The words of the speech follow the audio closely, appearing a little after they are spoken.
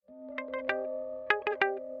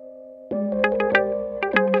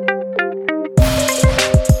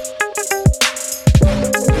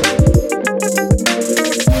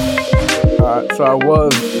So I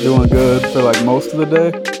was doing good for like most of the day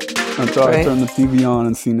until I turned the TV on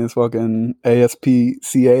and seen this fucking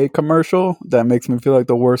ASPCA commercial that makes me feel like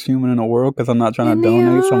the worst human in the world because I'm not trying to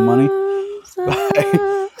donate some money. Like,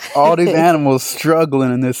 all these animals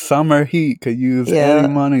struggling in this summer heat could use any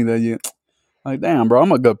money that you... Like, damn, bro,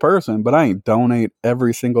 I'm a good person, but I ain't donate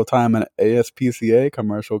every single time an ASPCA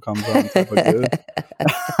commercial comes on type of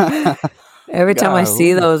good. Every time I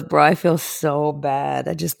see those, bro, I feel so bad.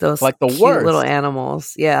 I just, those like the cute worst little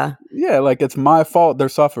animals. Yeah. Yeah, like it's my fault they're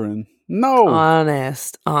suffering. No.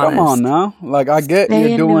 Honest. Come on now. Like, I get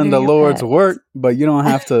you're doing the Lord's work, but you don't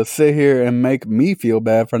have to sit here and make me feel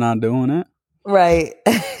bad for not doing it. Right.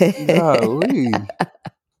 Golly.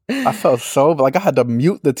 I felt so like I had to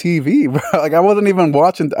mute the TV, bro. Like I wasn't even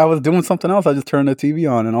watching. I was doing something else. I just turned the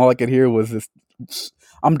TV on, and all I could hear was this.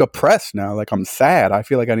 I'm depressed now. Like I'm sad. I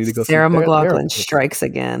feel like I need to go. Sarah McLachlan strikes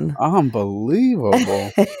again.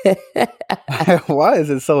 Unbelievable. Why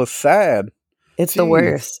is it so sad? It's the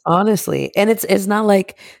worst, honestly. And it's not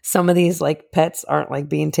like some of these like pets aren't like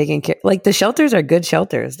being taken care. Like the shelters are good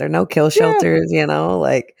shelters. They're no kill shelters. You know,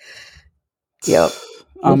 like yep.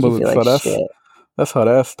 Unbelievable. Like so that's how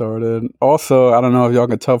that started. Also, I don't know if y'all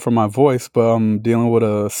can tell from my voice, but I'm dealing with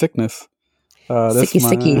a sickness. This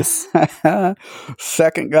is my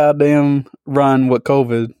second goddamn run with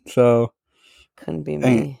COVID. So couldn't be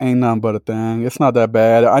me. Ain't nothing but a thing. It's not that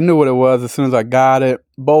bad. I knew what it was as soon as I got it.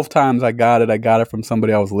 Both times I got it from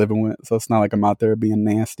somebody I was living with. So it's not like I'm out there being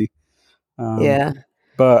nasty.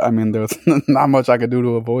 But I mean, there's not much I could do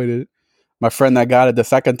to avoid it. My friend that got it the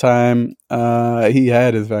second time, he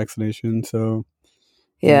had his vaccination. So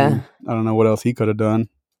I don't know what else he could have done.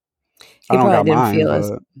 He probably didn't feel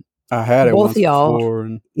as... I had it once y'all, before.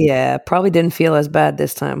 And probably didn't feel as bad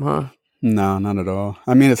this time, huh? No, not at all.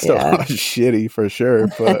 I mean, it's still shitty for sure,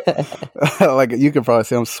 but like you could probably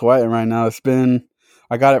see I'm sweating right now.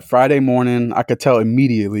 I got it Friday morning. I could tell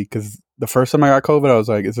immediately because the first time I got COVID, I was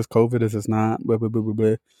like, is this COVID? Is this not? Blah, blah, blah, blah,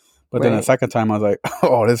 blah. But then the second time I was like,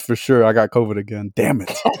 oh, this for sure. I got COVID again. Damn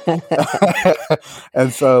it.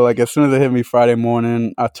 And so like as soon as it hit me Friday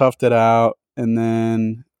morning, I toughed it out. And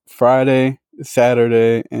then Friday,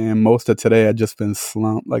 Saturday, and most of today, I'd just been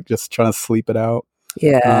slumped, like just trying to sleep it out.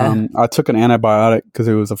 Yeah. I took an antibiotic because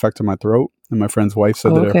it was affecting my throat. And my friend's wife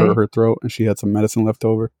said that it hurt her throat and she had some medicine left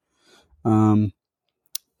over.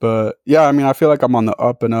 But yeah, I mean, I feel like I'm on the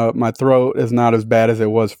up and up. My throat is not as bad as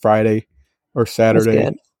it was Friday or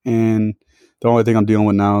Saturday. And the only thing I'm dealing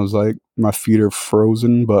with now is like my feet are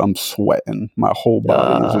frozen, but I'm sweating. My whole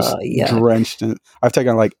body is just drenched in. I've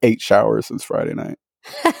taken like 8 showers since Friday night.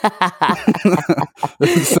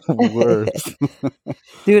 It's the worst.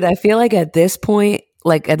 Dude, I feel like at this point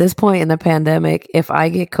in the pandemic, if I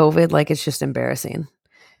get COVID, like it's just embarrassing.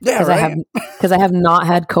 Yeah, right. Because I have not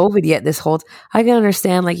had COVID yet this whole I can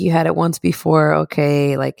understand like you had it once before,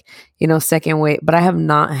 okay, like, you know, second wave, but I have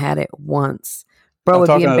not had it once. Bro, it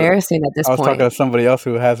would be embarrassing at this point. I was talking to somebody else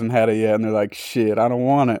who hasn't had it yet, and they're like, shit, I don't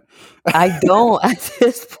want it. I don't at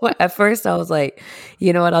this point. At first, I was like,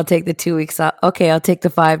 you know what? I'll take the 2 weeks off. Okay, I'll take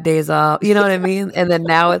the 5 days off. You know what I mean? And then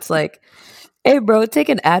now it's like, hey, bro, take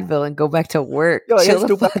an Advil and go back to work. Yo, you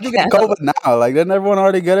get COVID now. Like, didn't everyone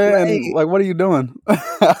already get it? Right. And like, what are you doing?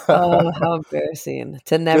 Oh, how embarrassing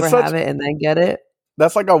to never have it and then get it.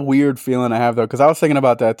 That's like a weird feeling I have though, because I was thinking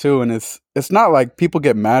about that too, and it's not like people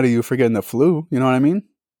get mad at you for getting the flu. You know what I mean?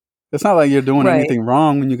 It's not like you're doing anything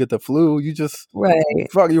wrong when you get the flu. You just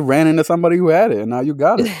you ran into somebody who had it, and now you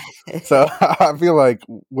got it. So I feel like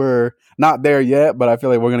we're not there yet, but I feel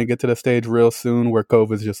like we're gonna get to the stage real soon where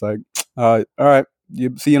COVID's just like, all right,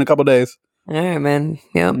 see you in a couple days. All right, man.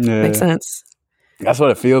 Yep, makes sense. That's what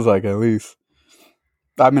it feels like, at least.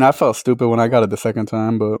 I mean, I felt stupid when I got it the second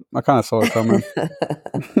time, but I kind of saw it coming.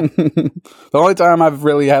 The only time I've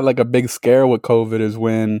really had like a big scare with COVID is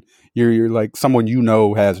when you're like someone you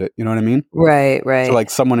know has it. You know what I mean? Right. So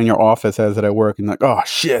like someone in your office has it at work, and like, oh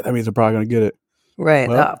shit, that means they're probably gonna get it. Right.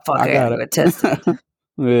 Well, fuck, I got it. Tested.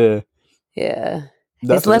 Yeah.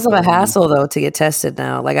 It's less of a hassle though to get tested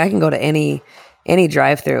now. Like I can go to any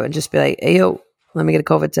drive-through and just be like, hey yo, let me get a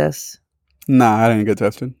COVID test. Nah, I didn't get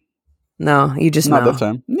tested. No, you just not that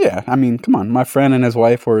time. Yeah, I mean, come on. My friend and his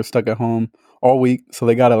wife were stuck at home all week, so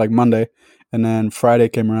they got it like Monday, and then Friday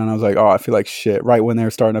came around. I was like, oh, I feel like shit. Right when they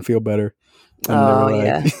were starting to feel better,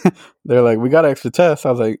 and they're like, we got an extra test.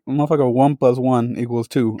 I was like, motherfucker, 1 + 1 =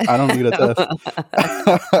 2. I don't need a test.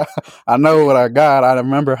 I know what I got. I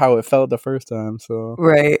remember how it felt the first time. So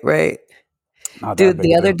right. Dude,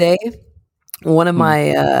 the other day, one of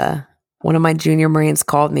my junior Marines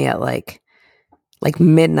called me at like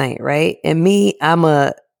midnight, right? And me, I'm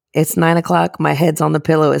a it's 9:00. My head's on the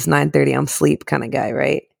pillow. It's 9:30. I'm asleep kind of guy,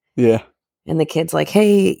 right? Yeah. And the kid's like,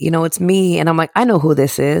 hey, it's me. And I'm like, I know who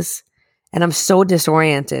this is. And I'm so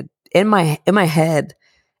disoriented. In my head,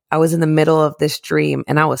 I was in the middle of this dream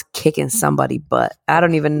and I was kicking somebody butt. I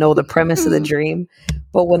don't even know the premise of the dream.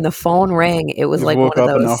 But when the phone rang, it was like woke one of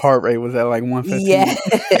up those. And the heart rate was at like 115. Yes.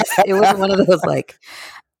 It was one of those like,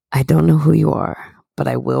 I don't know who you are, but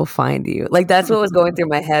I will find you. Like that's what was going through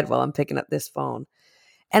my head while I'm picking up this phone.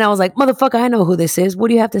 And I was like, motherfucker, I know who this is. What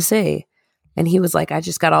do you have to say? And he was like, I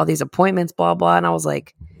just got all these appointments, blah, blah. And I was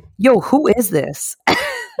like, yo, who is this?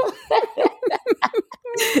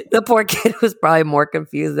 The poor kid was probably more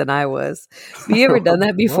confused than I was. Have you ever done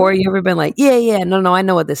that before? You ever been like, yeah, no, I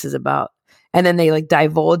know what this is about. And then they like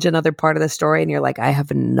divulge another part of the story and you're like, I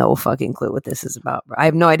have no fucking clue what this is about. I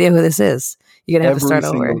have no idea who this is. You're going to have to start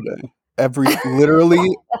over.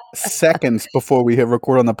 Literally seconds before we hit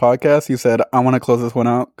record on the podcast, you said, I want to close this one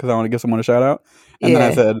out because I want to give someone a shout out. And then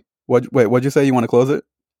I said, what'd you say? You want to close it?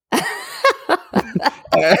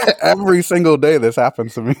 Every single day this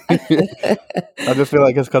happens to me. I just feel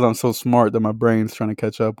like it's because I'm so smart that my brain's trying to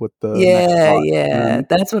catch up with the next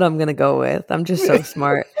that's what I'm gonna go with. I'm just so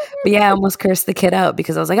smart. But yeah, I almost cursed the kid out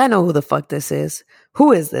because I was like, I know who the fuck this is.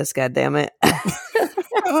 Who is this? God damn it.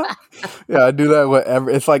 Yeah, I do that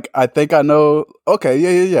whatever. It's like I think I know.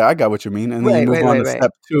 Okay, yeah, I got what you mean. And then you move on to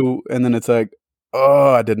step 2, and then it's like,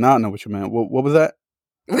 oh, I did not know what you meant. What was that?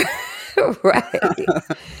 Right.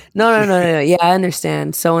 No. Yeah, I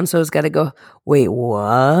understand. So and so's got to go. Wait,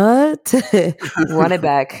 what? Run it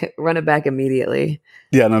back immediately.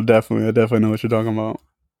 Yeah, no, definitely. I definitely know what you're talking about.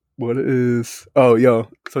 What is? Oh, yo.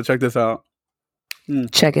 So check this out.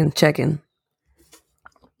 Checking.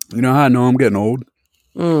 You know how I know I'm getting old?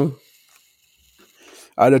 I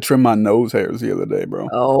had to trim my nose hairs the other day, bro.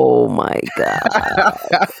 Oh my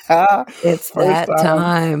god! It's that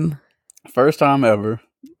time. First time ever.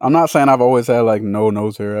 I'm not saying I've always had like no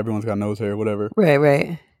nose hair. Everyone's got nose hair, whatever.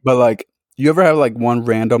 Right. But like, you ever have like one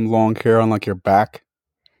random long hair on like your back?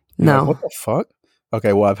 No. Like, what the fuck?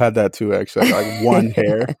 Okay, well I've had that too actually. Like one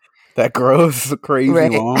hair that grows crazy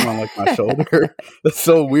long on like my shoulder. It's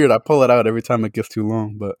so weird. I pull it out every time it gets too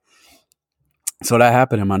long. But so that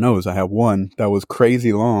happened in my nose. I had one that was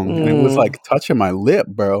crazy long, and it was like touching my lip,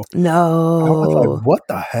 bro. No. I was like, what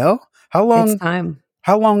the hell? How long? It's time.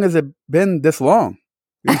 How long has it been this long?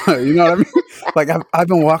 You know what I mean? Like I've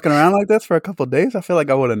been walking around like this for a couple of days. I feel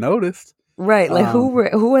like I would have noticed. Right. Like who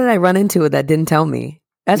did I run into that didn't tell me?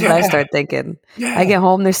 That's what I start thinking. Yeah. I get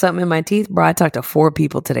home, there's something in my teeth. Bro, I talked to 4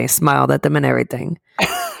 people today, smiled at them and everything.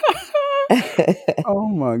 Oh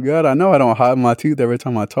my God. I know I don't hide my teeth every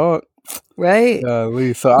time I talk. Right.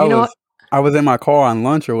 So I was in my car on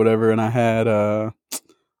lunch or whatever, and I had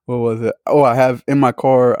what was it? Oh, I have in my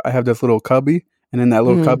car, I have this little cubby. And in that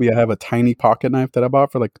little cubby, I have a tiny pocket knife that I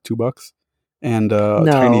bought for like $2 and a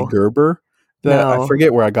tiny Gerber. I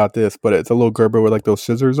forget where I got this, but it's a little Gerber with like those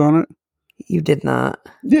scissors on it. You did not.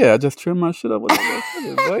 Yeah, I just trimmed my shit up with those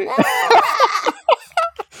scissors, right?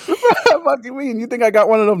 What do you mean? You think I got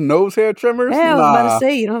one of those nose hair trimmers? Yeah, I was about to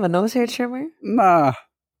say, you don't have a nose hair trimmer? Nah.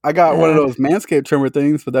 I got one of those Manscaped trimmer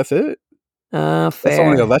things, but that's it. Fair. That's the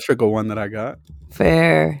only electrical one that I got.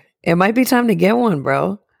 Fair. It might be time to get one,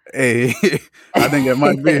 bro. Hey, I think it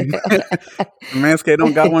might be. Manscaped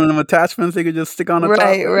don't got one of them attachments they could just stick on the top.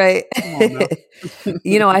 Right.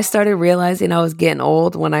 I started realizing I was getting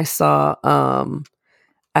old when I saw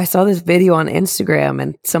this video on Instagram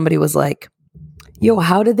and somebody was like, yo,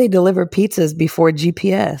 how did they deliver pizzas before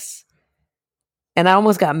GPS? And I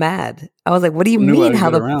almost got mad. I was like, what do you mean? How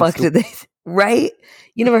the fuck did they? Right?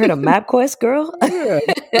 You never heard of MapQuest, girl? Yeah,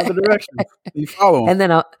 the directions. You follow them. And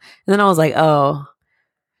then I was like, oh,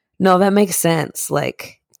 no, that makes sense.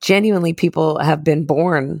 Like, genuinely, people have been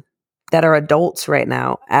born that are adults right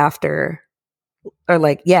now after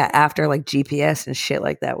GPS and shit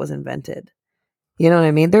like that was invented. You know what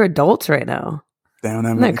I mean? They're adults right now. Damn,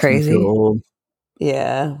 that makes me feel old.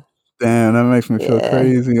 Yeah. Damn, that makes me feel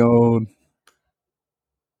crazy old.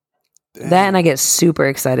 Damn. That and I get super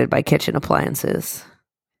excited by kitchen appliances.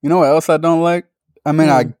 You know what else I don't like? I mean,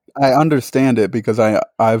 I understand it because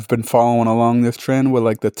I've been following along this trend with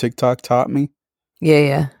like the TikTok taught me.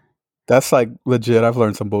 Yeah. That's like legit. I've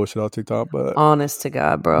learned some bullshit on TikTok, but honest to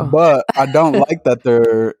God, bro. But I don't like that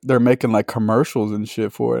they're making like commercials and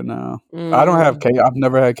shit for it now. I don't have cable. I've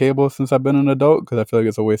never had cable since I've been an adult because I feel like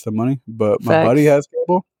it's a waste of money. But my buddy has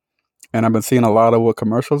cable, and I've been seeing a lot of what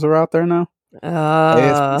commercials are out there now.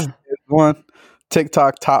 It's one.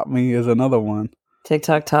 TikTok taught me is another one.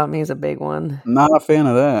 TikTok taught me is a big one. Not a fan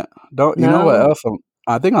of that. You know what else?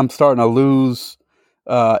 I think I'm starting to lose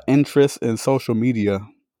interest in social media.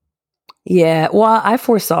 Yeah. Well, I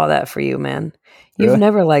foresaw that for you, man. You've Really?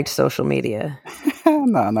 never liked social media.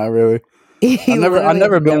 No, not really. You I literally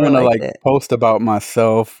never have been never one to liked like it. post about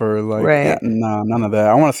myself or like, Right. nah, none of that.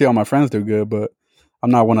 I want to see all my friends do good, but I'm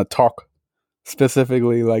not one to talk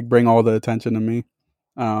specifically, like bring all the attention to me.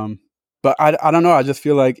 But I don't know. I just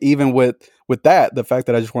feel like even with that, the fact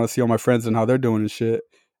that I just want to see all my friends and how they're doing and shit,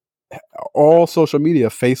 all social media,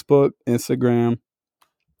 Facebook, Instagram.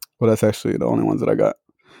 Well, that's actually the only ones that I got.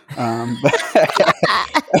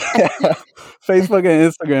 Facebook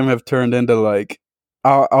and Instagram have turned into like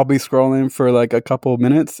I'll be scrolling for like a couple of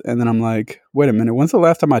minutes and then I'm like, wait a minute, when's the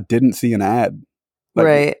last time I didn't see an ad? Like,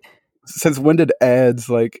 Right. since when did ads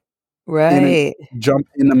like Right. jump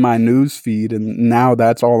into my news feed? And now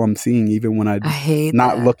that's all I'm seeing, even when I I'm hate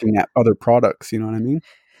not that. looking at other products. You know what I mean?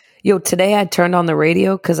 Yo, today I turned on the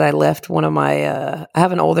radio because I left one of my, I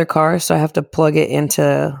have an older car, so I have to plug it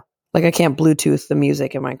into, like, I can't Bluetooth the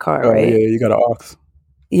music in my car, Oh right? yeah, you got an aux.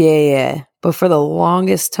 Yeah. But for the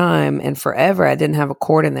longest time and forever, I didn't have a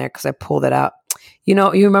cord in there because I pulled it out. You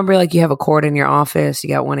know, you remember like you have a cord in your office, you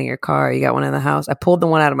got one in your car, you got one in the house. I pulled the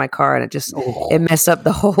one out of my car and it messed up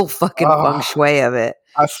the whole fucking feng shui of it.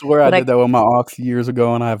 I swear But I did that with my aux years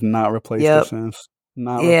ago, and I have not replaced it yep. since.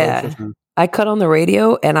 Not replaced it Yeah. since. I cut on the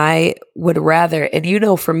radio and I would rather, and you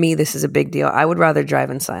know, for me, this is a big deal. I would rather drive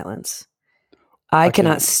in silence. I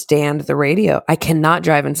cannot can't. stand the radio. I cannot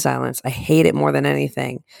drive in silence. I hate it more than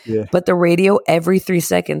anything. Yeah. But the radio, every 3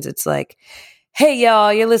 seconds, it's like, hey,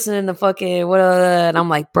 y'all, you're listening to fucking what? And I'm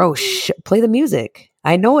like, bro, play the music.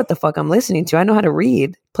 I know what the fuck I'm listening to. I know how to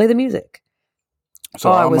read. Play the music.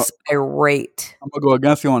 So I was irate. I'm gonna go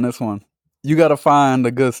against you on this one. You got to find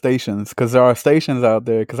the good stations because there are stations out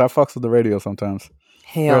there. Because I fucks with the radio sometimes.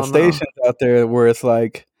 There are stations out there where it's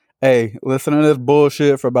like, hey, listen to this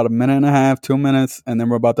bullshit for about a minute and a half, 2 minutes, and then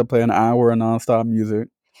we're about to play an hour of nonstop music.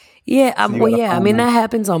 Yeah, So well, yeah. I mean, that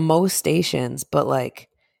happens on most stations, but like,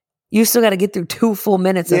 you still got to get through 2 full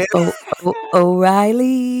minutes of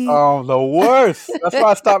O'Reilly. Oh, the worst. That's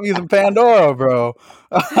why I stopped using Pandora, bro.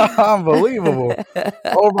 Unbelievable.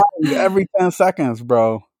 O'Reilly every 10 seconds,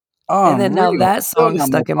 bro. And then now that song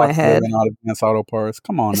stuck in my head. Advanced Auto Parts.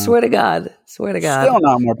 Come on, I swear to God. Swear to God. Still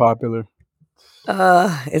not more popular.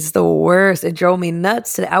 It's the worst. It drove me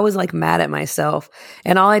nuts today. I was like mad at myself.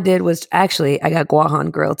 And all I did was actually, I got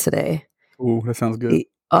Guahan grilled today. Ooh, that sounds good.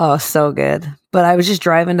 Oh, so good. But I was just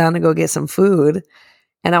driving down to go get some food.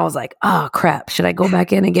 And I was like, oh, crap. Should I go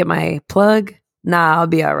back in and get my plug? Nah, I'll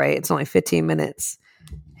be all right. It's only 15 minutes.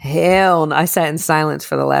 Hell no. I sat in silence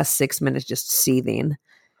for the last 6 minutes just seething.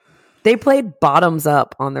 They played Bottoms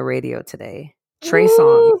Up on the radio today. Trey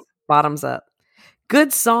Songz, Bottoms Up.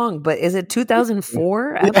 Good song, but is it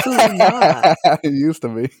 2004? Absolutely not. It used to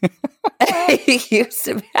be. It used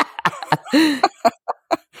to be.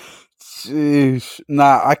 Jeez.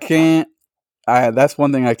 Nah, I can't. That's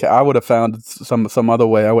one thing I would have found some other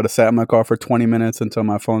way. I would have sat in my car for 20 minutes until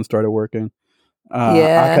my phone started working.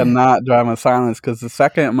 I could not drive in silence because the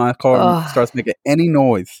second my car starts making any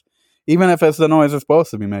noise, even if it's the noise it's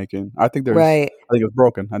supposed to be making, I think it's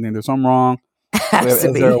broken. I think there's something wrong. Is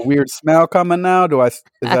there a weird smell coming now? Is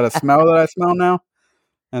that a smell that I smell now?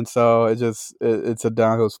 And so it's a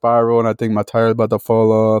downhill spiral, and I think my tire's about to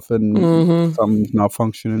fall off, and something's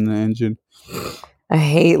malfunctioning in the engine. I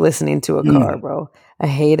hate listening to a car, bro. I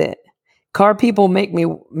hate it. Car people make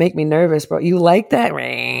me nervous, bro. You like that?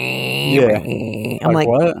 Yeah. I'm like,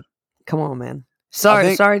 what? Come on, man.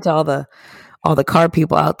 Sorry to all the car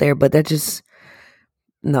people out there, but that just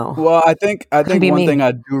no. Well, I think one thing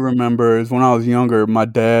I do remember is when I was younger, my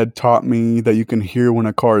dad taught me that you can hear when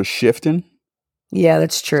a car is shifting. Yeah,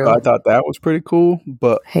 that's true. So I thought that was pretty cool,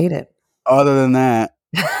 but hate it. Other than that,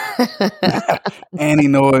 any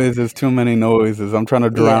noise is too many noises. I'm trying to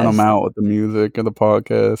drown them out with the music and the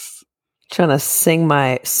podcast. Trying to sing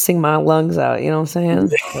my lungs out. You know what I'm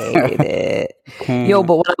saying? Hate it. Yo,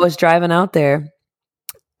 but when I was driving out there,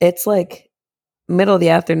 it's like middle of the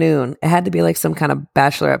afternoon. It had to be like some kind of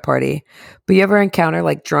bachelorette party. But you ever encounter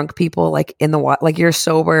like drunk people like in the wild? Like you're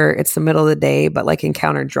sober, it's the middle of the day, but like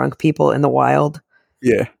encounter drunk people in the wild?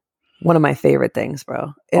 Yeah. One of my favorite things,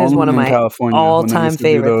 bro. It is one of my all-time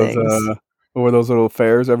favorite things. What were those little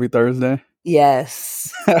fairs every Thursday?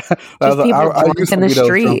 Yes. I used to be those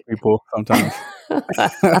drunk people sometimes.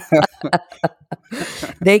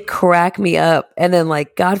 They crack me up. And then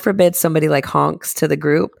like, God forbid somebody like honks to the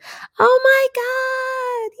group. Oh my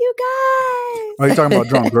God, you guys. Are you talking about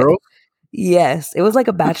drunk girls? Yes. It was like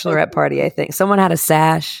a bachelorette party, I think. Someone had a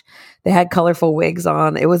sash. They had colorful wigs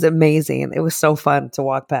on. It was amazing. It was so fun to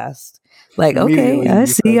walk past. Like, okay, Immediately, I you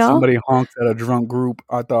see said y'all. somebody honks at a drunk group.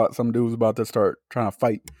 I thought some dude was about to start trying to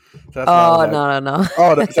fight. So that's why I was Oh, like, no, no, no.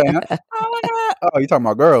 "Oh, they're saying, oh my god, oh, you talking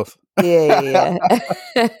about girls?" Yeah, yeah.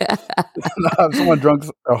 If someone drunk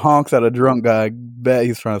or honks at a drunk guy, bet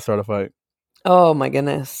he's trying to start a fight. Oh my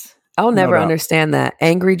goodness. I'll No never doubt. understand that.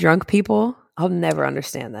 Angry drunk people, I'll never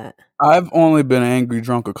understand that. I've only been angry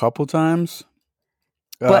drunk a couple times.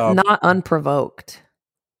 But not unprovoked.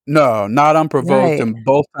 No, not unprovoked, Right. and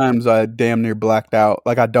both times I damn near blacked out.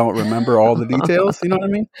 Like, I don't remember all the details, you know what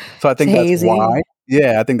I mean? So I It's think that's hazy. why.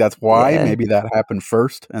 Yeah, I think that's why. Yeah. Maybe that happened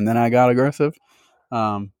first, and then I got aggressive.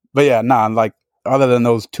 But yeah, nah, like, other than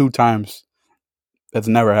those 2 times, it's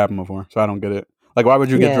never happened before, so I don't get it. Like, why would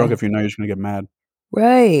you get drunk Yeah. if you know you're just gonna get mad?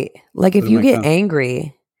 Right. Like if Doesn't you make get sense.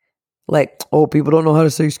 angry, like, oh, people don't know how to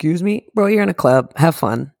say excuse me. Bro, you're in a club. Have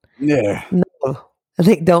fun. Yeah. No.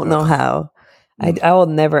 They don't know Ugh. how. I will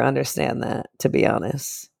never understand that, to be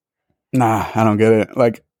honest. Nah, I don't get it.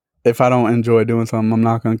 Like, if I don't enjoy doing something, I'm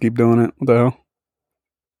not gonna keep doing it. What the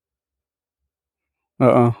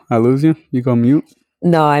hell? I lose you? You go mute?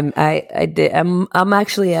 No, I did. I'm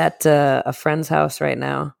actually at a friend's house right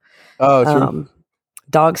now. Oh, true.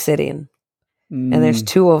 Dog sitting. And there's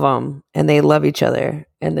 2 of them, and they love each other.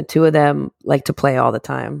 And the 2 of them like to play all the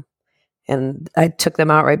time. And I took them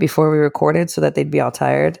out right before we recorded so that they'd be all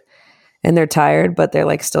tired. And they're tired, but they're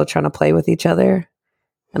like still trying to play with each other.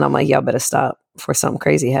 And I'm like, y'all better stop before something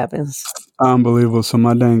crazy happens. Unbelievable. So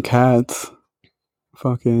my dang cats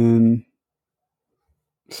fucking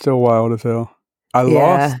still wild as hell. I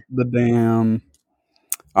lost the damn...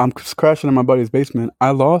 I'm crashing in my buddy's basement.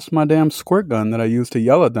 I lost my damn squirt gun that I used to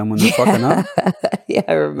yell at them when they're fucking up. Yeah,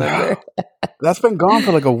 I remember. That's been gone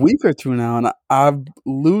for like a week or 2 now, and I'm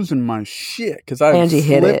losing my shit because I Angie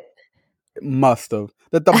hit it. Must have.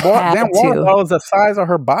 That the damn water bottle is the size of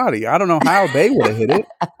her body. I don't know how they would have hit it.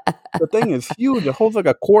 The thing is huge. It holds like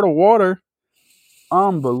a quart of water.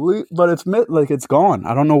 Unbelievable. But it's gone.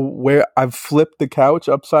 I don't know where. I've flipped the couch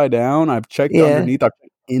upside down. I've checked underneath. I've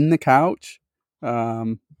checked in the couch. I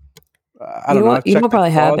don't know. I've You know what checked probably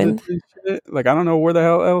the happened? closet and shit. Like, I don't know where the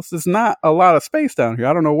hell else. There's not a lot of space down here.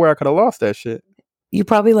 I don't know where I could have lost that shit. You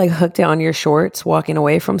probably like hooked it on your shorts walking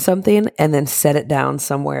away from something and then set it down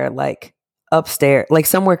somewhere like upstairs, like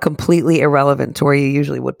somewhere completely irrelevant to where you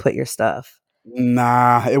usually would put your stuff.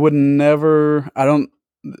 Nah, it would never. I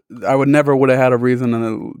would never would have had a reason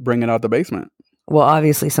to bring it out the basement. Well,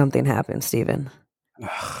 obviously something happened, Steven.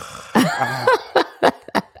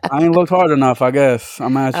 I ain't looked hard enough, I guess.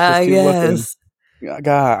 I'm gonna just keep looking.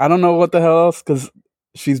 God, I don't know what the hell else, because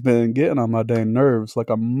she's been getting on my dang nerves like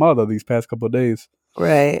a mother these past couple of days.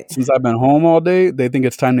 Right. Since I've been home all day, they think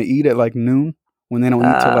it's time to eat at like noon when they don't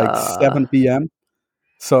eat till like 7 p.m.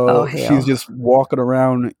 So she's just walking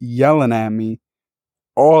around yelling at me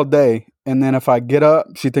all day. And then if I get up,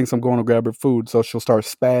 she thinks I'm going to grab her food. So she'll start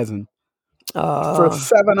spazzing for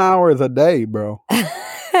 7 hours a day, bro.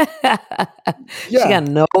 She got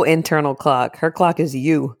no internal clock. Her clock is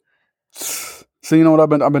you. So you know what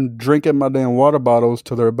I've been drinking my damn water bottles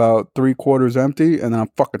till they're about 3/4 empty, and then I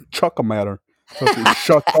fucking chuck them at her. So she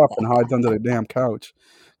shuts up and hides under the damn couch.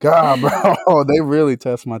 God, bro, they really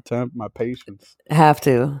test my patience. Have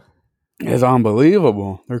to. It's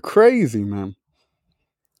unbelievable. They're crazy, man.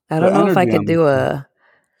 I don't know if I could do a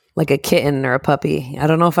kitten or a puppy. I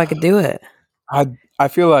don't know if I could do it. I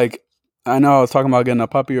feel like, I know I was talking about getting a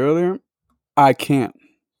puppy earlier. I can't.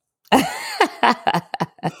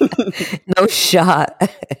 No shot.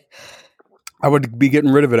 I would be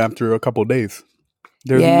getting rid of it after a couple of days.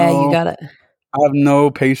 You gotta. I have no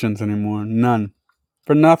patience anymore. None.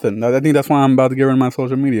 For nothing. I think that's why I'm about to get rid of my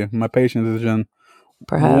social media. My patience is just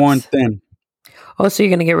worn thin. Oh, so you're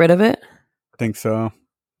going to get rid of it? I think so.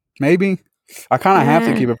 Maybe. I kind of have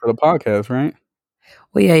to keep it for the podcast, right?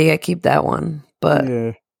 Well, yeah, you got to keep that one.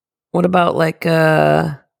 But what about like...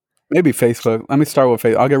 maybe Facebook. Let me start with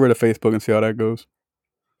Facebook. I'll get rid of Facebook and see how that goes.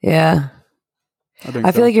 Yeah.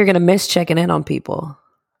 I feel like you're going to miss checking in on people.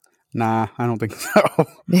 Nah, I don't think so.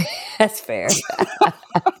 That's fair.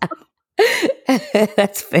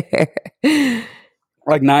 That's fair.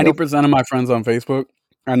 Like 90% of my friends on Facebook,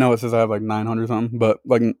 I know it says I have like 900 something, but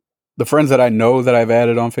like the friends that I know that I've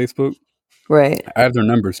added on Facebook, right? I have their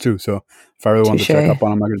numbers too. So if I really want to check up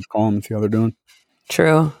on them, I can just call them and see how they're doing.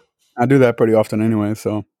 True. I do that pretty often anyway.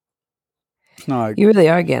 So it's not like, you really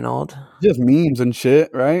are getting old. Just memes and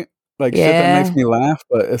shit, right? Like shit that makes me laugh,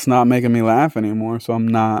 but it's not making me laugh anymore. So I'm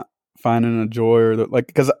not finding a joy or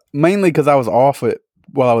mainly because I was off it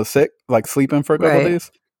while I was sick, like sleeping for a couple of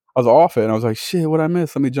days. I was off it and I was like, shit, what I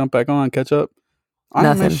miss? Let me jump back on, catch up. I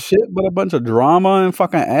didn't miss shit but a bunch of drama and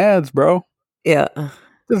fucking ads, bro. Yeah.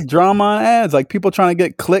 Just drama on ads, like people trying to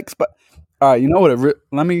get clicks. But all right, you know what?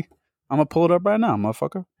 I'm gonna pull it up right now,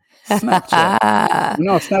 motherfucker. Snapchat. You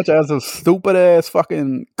know, Snapchat has those stupid ass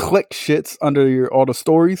fucking click shits under all the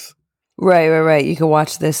stories. Right. You can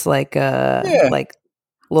watch this like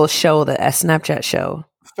little show, a Snapchat show.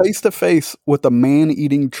 Face to face with the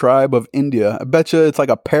man-eating tribe of India. I bet you it's like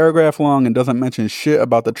a paragraph long and doesn't mention shit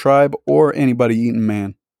about the tribe or anybody eating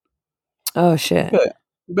man. Oh shit!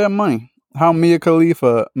 Bet money. How Mia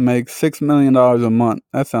Khalifa makes $6 million a month.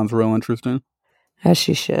 That sounds real interesting. As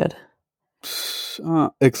she should.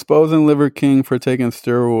 Exposing Liver King for taking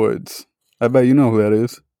steroids. I bet you know who that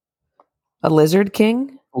is. A lizard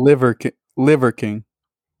king? Liver King.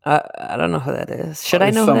 I don't know who that is. Should I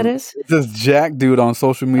know who that is? This Jack dude on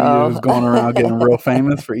social media who's going around getting real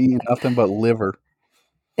famous for eating nothing but liver.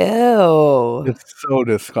 Ew. It's so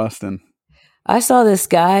disgusting. I saw this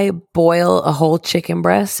guy boil a whole chicken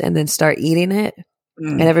breast and then start eating it.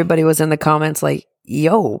 And everybody was in the comments like,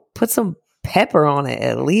 yo, put some pepper on it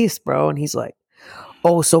at least, bro. And he's like,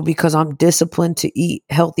 oh, so because I'm disciplined to eat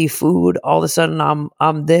healthy food, all of a sudden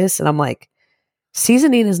I'm this. And I'm like,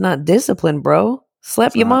 seasoning is not discipline, bro.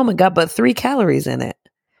 Slap your mama got but 3 calories in it.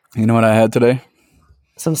 You know what I had today?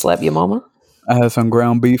 Some slap your mama? I had some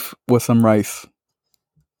ground beef with some rice.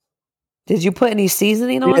 Did you put any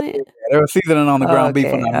seasoning on it? There was seasoning on the ground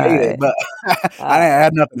beef when I made it, but I didn't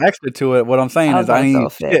add nothing extra to it. What I'm saying is I didn't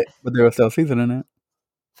eat shit, but there was still seasoning in it.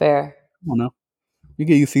 Fair. I don't know. You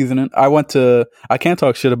can use seasoning. I can't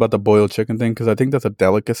talk shit about the boiled chicken thing because I think that's a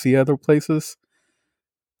delicacy other places.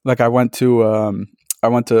 Like I went to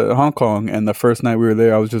Hong Kong, and the first night we were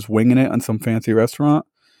there, I was just winging it in some fancy restaurant,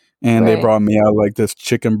 and they brought me out like this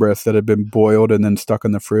chicken breast that had been boiled and then stuck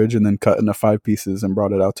in the fridge and then cut into 5 pieces and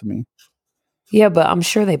brought it out to me. Yeah, but I'm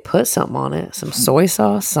sure they put something on it, some soy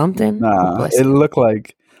sauce, something. Nah, it looked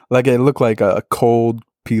like a cold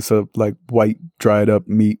piece of like white dried up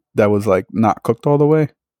meat that was like not cooked all the way.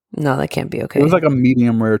 No, that can't be okay. It was like a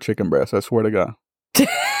medium rare chicken breast. I swear to God.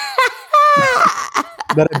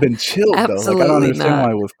 That had been chilled though. Like I don't understand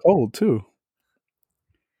why it was cold too.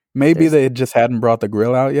 Maybe they just hadn't brought the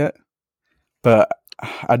grill out yet, but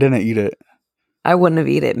I didn't eat it. I wouldn't have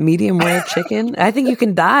eaten it. Medium rare chicken? I think you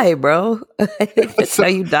can die, bro. I think that's how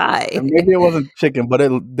you die. Maybe it wasn't chicken, but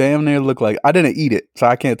it damn near looked like... I didn't eat it, so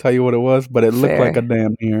I can't tell you what it was, but it looked like a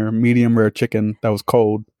damn near medium rare chicken that was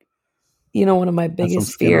cold. You know, one of my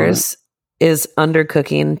biggest fears is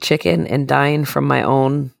undercooking chicken and dying from my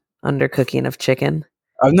own undercooking of chicken.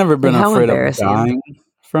 I've never been afraid of dying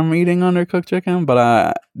from eating undercooked chicken, but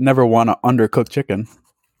I never want to undercook chicken.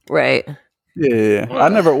 Right. Yeah. I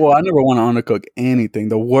never want to undercook anything.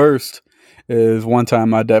 The worst is one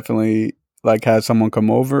time I definitely like had someone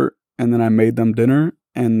come over and then I made them dinner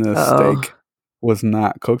and the steak was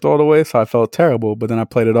not cooked all the way, so I felt terrible, but then I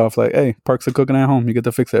played it off like, hey, perks of cooking at home, you get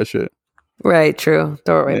to fix that shit. Right, true.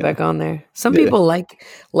 Throw it right back on there. Some people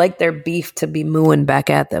like their beef to be mooing back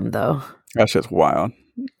at them though. That's just wild.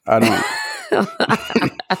 I don't I'm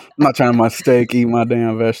not trying to my steak eat my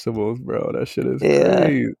damn vegetables, bro. That shit is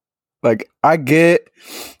crazy. Like I get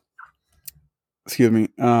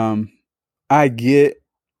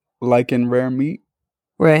liking rare meat.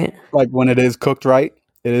 Right. Like when it is cooked right,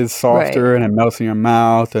 it is softer and it melts in your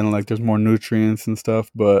mouth and like there's more nutrients and stuff,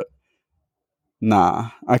 but nah,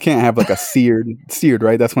 I can't have like a seared,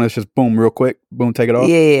 right? That's when it's just boom, real quick, boom, take it off.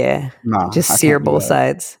 Yeah. Nah. Just sear both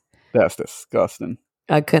sides. That's disgusting.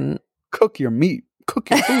 I couldn't. Cook your meat. Cook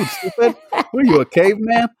your food, stupid. What are you, a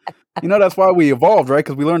caveman? You know, that's why we evolved, right?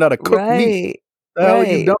 Because we learned how to cook meat. The hell are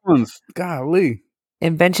you doing? Golly.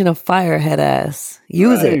 Invention of fire, head ass.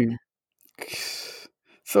 Use it.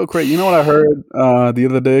 So crazy. You know what I heard the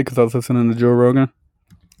other day because I was listening to Joe Rogan?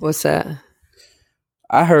 What's that?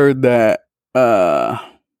 I heard that, and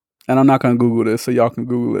I'm not going to Google this, so y'all can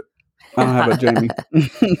Google it. I don't have a Jamie.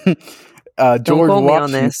 George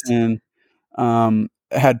Washington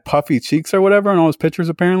had puffy cheeks or whatever in all his pictures,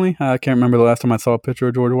 apparently. I can't remember the last time I saw a picture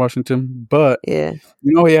of George Washington, but you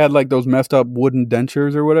know he had like those messed up wooden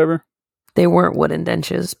dentures or whatever? They weren't wooden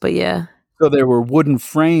dentures, but yeah. So they were wooden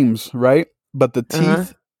frames, right? But the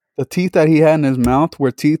teeth that he had in his mouth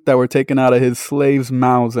were teeth that were taken out of his slaves'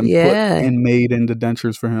 mouths and put and made into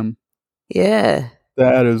dentures for him. Yeah.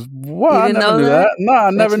 That is what I never knew that. No,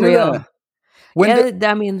 I never knew that.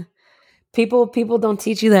 I mean, people don't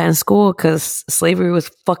teach you that in school because slavery was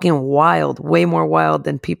fucking wild, way more wild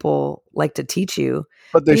than people like to teach you.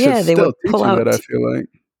 But they should still teach you that, I feel like.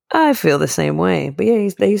 I feel the same way. But yeah,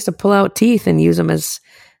 they used to pull out teeth and use them as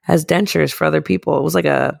dentures for other people. It was like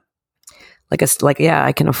I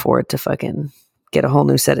can afford to fucking get a whole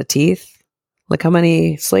new set of teeth. Look how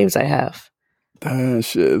many slaves I have. That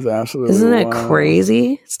shit is absolutely Isn't that wild.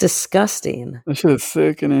 crazy? It's disgusting. That shit is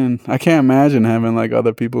sickening. I can't imagine having like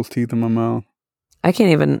other people's teeth in my mouth. I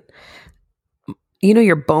can't even.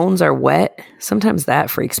 Your bones are wet. Sometimes that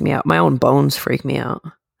freaks me out. My own bones freak me out.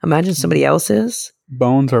 Imagine somebody else's.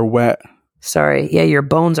 Bones are wet. Sorry. Yeah, your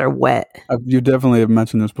bones are wet. You definitely have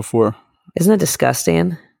mentioned this before. Isn't that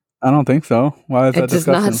disgusting? I don't think so. Why is that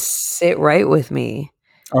disgusting? It does not sit right with me.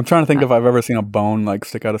 I'm trying to think if I've ever seen a bone like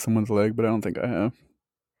stick out of someone's leg, but I don't think I have.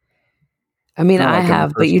 I mean, I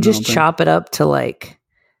have, but you just chop it up to like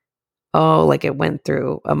it went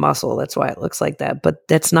through a muscle. That's why it looks like that. But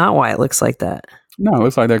that's not why it looks like that. No, it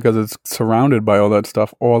looks like that because it's surrounded by all that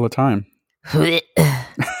stuff all the time. What,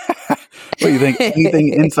 you think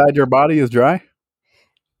anything inside your body is dry?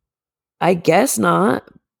 I guess not,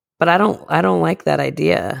 but I don't like that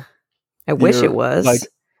idea. I wish it was. Like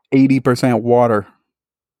 80% water.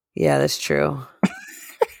 Yeah, that's true.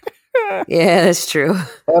 Yeah, that's true.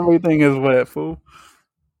 Everything is wet, fool.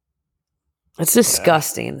 It's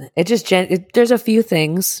disgusting. It just there's a few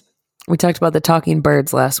things. We talked about the talking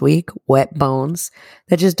birds last week, wet bones,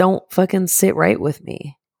 that just don't fucking sit right with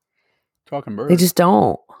me. Talking birds? They just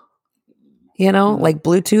don't. Like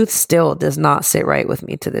Bluetooth still does not sit right with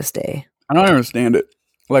me to this day. I don't understand it.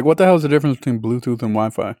 Like, what the hell is the difference between Bluetooth and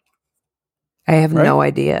Wi-Fi? I have no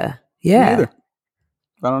idea. Yeah. Me either.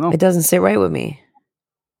 I don't know. It doesn't sit right with me.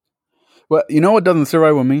 Well, you know what doesn't sit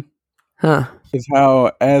right with me? Huh. Is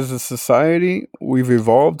how, as a society, we've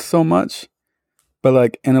evolved so much, but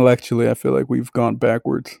like intellectually, I feel like we've gone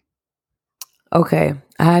backwards. Okay.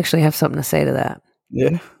 I actually have something to say to that.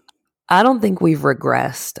 Yeah. I don't think we've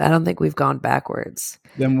regressed. I don't think we've gone backwards.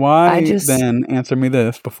 Then why then, answer me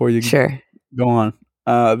this before you go on.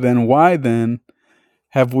 Then why then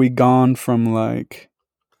have we gone from like,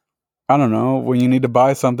 I don't know, when you need to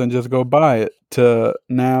buy something, just go buy it, to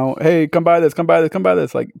now, hey, come buy this, come buy this, come buy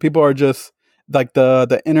this. Like, people are just, like,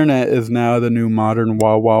 the internet is now the new modern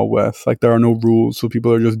Wild Wild West. Like, there are no rules, so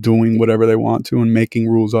people are just doing whatever they want to and making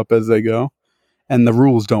rules up as they go. And the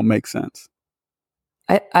rules don't make sense.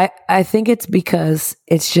 I think it's because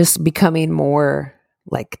it's just becoming more,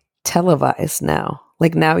 like, televised now.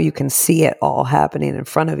 Like, now you can see it all happening in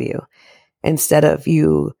front of you. Instead of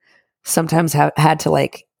you sometimes had to,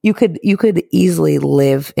 like, you could easily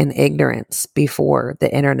live in ignorance before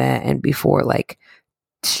the internet and before like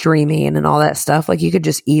streaming and all that stuff. Like, you could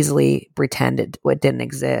just easily pretend it didn't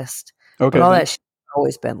exist. Okay, but all that shit has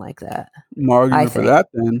always been like that. My argument for that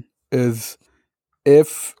then is,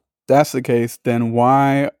 if that's the case, then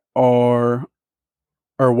why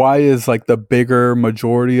is like the bigger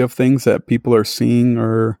majority of things that people are seeing,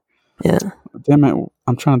 or damn it,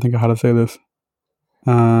 I'm trying to think of how to say this.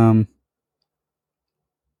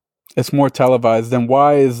 It's more televised. Then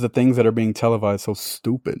why is the things that are being televised so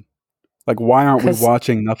stupid? Like, why aren't we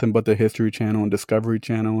watching nothing but the History Channel and Discovery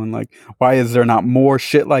Channel? And like, why is there not more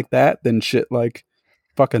shit like that than shit like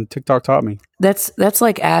fucking TikTok taught me? That's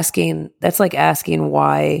like asking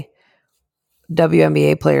why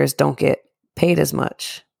WNBA players don't get paid as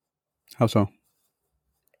much. How so?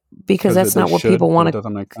 Because that's not what people want to.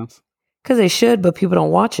 Doesn't make sense. Because they should, but people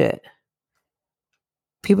don't watch it.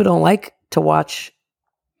 People don't like to watch.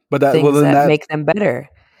 But things that make them better.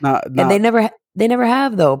 And they never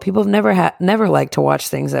have, though. People have never liked to watch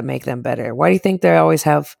things that make them better. Why do you think they always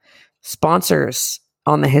have sponsors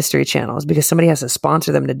on the History Channel? It's because somebody has to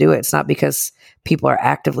sponsor them to do it. It's not because people are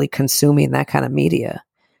actively consuming that kind of media.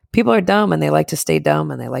 People are dumb and they like to stay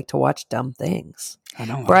dumb and they like to watch dumb things.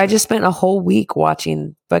 I just spent a whole week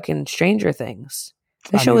watching fucking Stranger Things.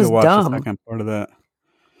 The show is dumb. The second part of that.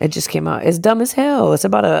 It just came out. It's dumb as hell. It's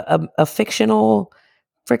about a fictional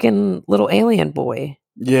freaking little alien boy.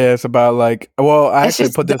 Yeah, it's about like, well, I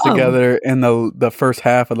actually put this together in the first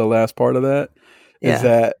half of the last part of that. Is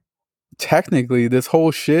that technically this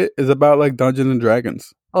whole shit is about like Dungeons and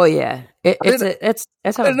Dragons. Oh yeah, that's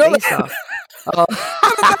how it's based off. Oh.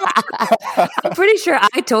 I'm pretty sure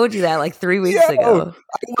I told you that like 3 weeks ago.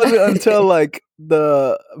 It wasn't until like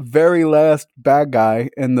the very last bad guy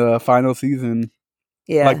in the final season.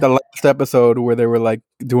 Yeah. Like the last episode where they were like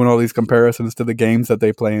doing all these comparisons to the games that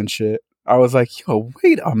they play and shit. I was like, yo,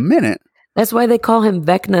 wait a minute. That's why they call him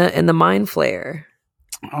Vecna in the Mind Flayer.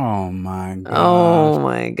 Oh my gosh. Oh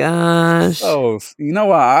my gosh. So, you know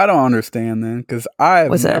what? I don't understand then, because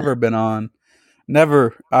I've never been on.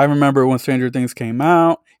 Never. I remember when Stranger Things came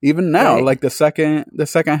out. Even now, like the second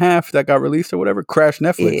half that got released or whatever, crashed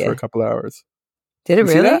Netflix for a couple hours. Did it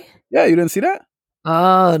really? Yeah, you didn't see that?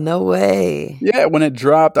 Oh, no way. Yeah, when it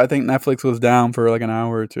dropped, I think Netflix was down for like an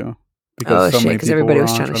hour or two. Because everybody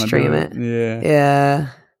was trying to stream it. Yeah. Yeah.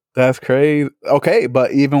 That's crazy. Okay,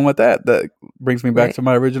 but even with that, brings me back Right. to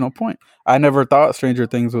my original point. I never thought Stranger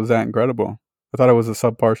Things was that incredible. I thought it was a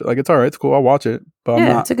subpar. Like, it's all right, it's cool. I'll watch it, but I'm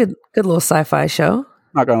Yeah, not it's a good little sci-fi show.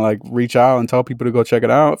 not gonna like reach out and tell people to go check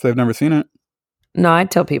it out if they've never seen it. No,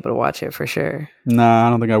 I'd tell people to watch it for sure. Nah, I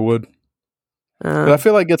don't think I would. But I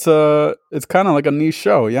feel like it's kind of like a niche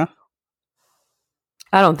show. Yeah,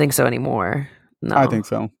 I don't think so anymore. No, I think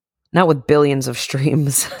so. Not with billions of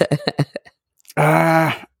streams.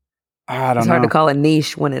 I don't know. It's hard to call it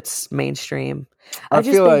niche when it's mainstream. I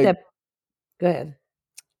just feel think like that. Go ahead.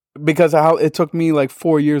 because how it took me like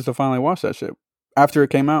 4 years to finally watch that shit after it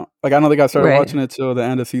came out. Like, I don't think I started Right. watching it till the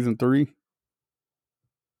end of season 3.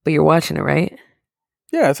 But you're watching it, right?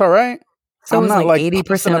 Yeah, it's all right. So I'm it's not like like 80%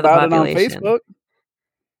 posting of the about it on population. Facebook.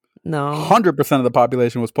 No, 100% of the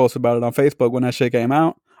population was posted about it on Facebook when that shit came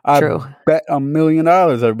out. I true, bet $1 million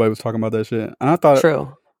everybody was talking about that shit. And I thought, I true.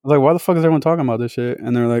 was like, why the fuck is everyone talking about this shit?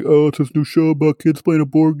 And they're like, oh, it's this new show about kids playing a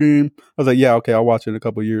board game. I was like, yeah, okay, I'll watch it in a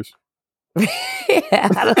couple of years. Yeah,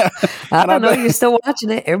 I don't know. You're still watching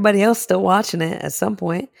it. Everybody else still watching it at some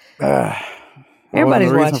point. Everybody's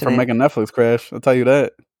the reason watching for it. making Netflix crash. I'll tell you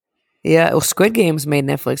that. Yeah, well, Squid Games made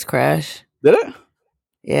Netflix crash. Did it?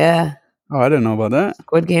 Yeah, Oh, I didn't know about that.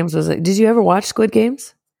 Squid Games was. Did you ever watch Squid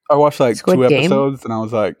Games? I watched like Squid 2 Game? episodes and I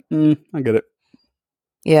was like, I get it.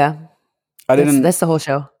 Yeah, I didn't. That's the whole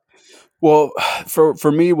show. Well,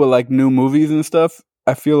 for me with like new movies and stuff,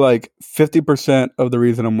 I feel like 50% of the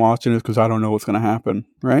reason I'm watching is because I don't know what's going to happen,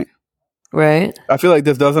 right? Right. I feel like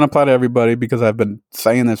this doesn't apply to everybody because I've been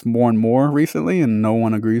saying this more and more recently and no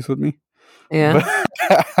one agrees with me. Yeah.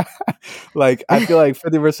 But, like, I feel like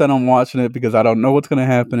 50% I'm watching it because I don't know what's going to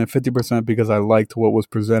happen and 50% because I liked what was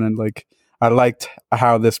presented. Like, I liked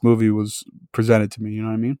how this movie was presented to me. You know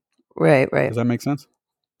what I mean? Right. Does that make sense?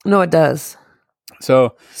 No, it does.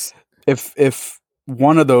 So if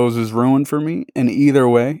one of those is ruined for me in either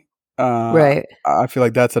way, Right. I feel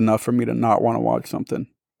like that's enough for me to not want to watch something.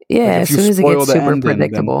 Yeah, Like, as soon as it gets super ending, then,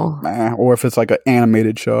 predictable. or if it's like an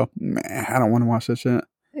animated show, I don't want to watch that shit.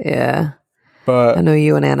 Yeah. But I know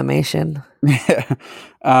you in animation. yeah,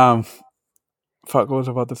 fuck, what was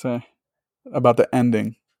I about to say about the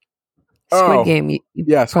ending? Squid Game, you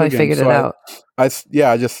Yeah, probably Squid Game. figured So it out.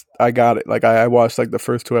 I got it. Like, I watched like the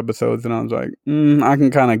first 2 episodes and I was like, I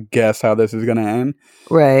can kind of guess how this is gonna end.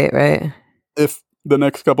 Right. If the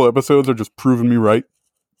next couple episodes are just proving me right,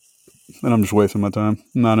 then I'm just wasting my time.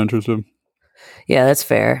 I'm not interested. Yeah, that's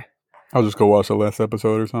fair. I'll just go watch the last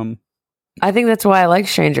episode or something. I think that's why I like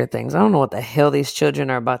Stranger Things. I don't know what the hell these children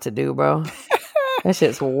are about to do, bro. That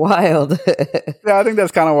shit's wild. Yeah, I think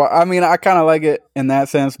that's kind of what I mean. I kind of like it in that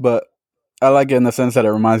sense, but I like it in the sense that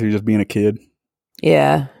it reminds me of just being a kid.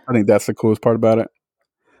 Yeah. I think that's the coolest part about it.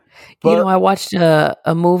 But, I watched a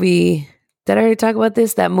movie. Did I already talk about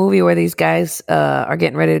this? That movie where these guys are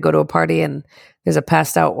getting ready to go to a party and there's a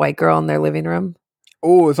passed out white girl in their living room.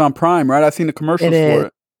 Oh, it's on Prime, right? I've seen the commercials for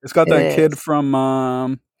it. It's got that kid from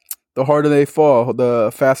The Harder They Fall,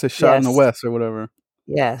 the fastest shot in the West or whatever.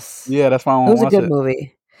 Yes. Yeah, that's why I want to watch it. It was a good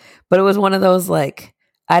movie. But it was one of those, like,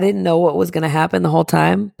 I didn't know what was going to happen the whole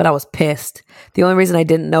time, but I was pissed. The only reason I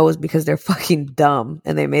didn't know was because they're fucking dumb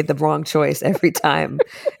and they made the wrong choice every time.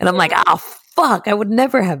 And I'm like, oh, fuck, I would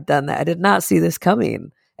never have done that. I did not see this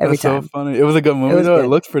coming every time. So funny. It was a good movie, though. It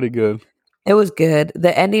looks pretty good. It was good.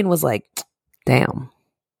 The ending was like, damn,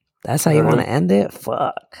 that's how you want to end it?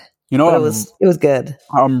 Fuck. You know, it was good.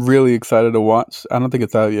 I'm really excited to watch. I don't think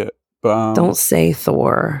it's out yet. But don't say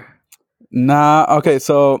Thor. Nah. Okay,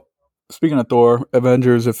 so speaking of Thor,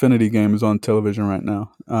 Avengers Infinity Game is on television right now.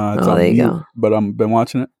 It's on there you mute, go. But I've been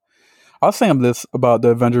watching it. I was saying this about the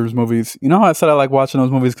Avengers movies. You know how I said I like watching those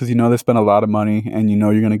movies because you know they spend a lot of money and you know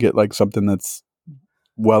you're going to get like something that's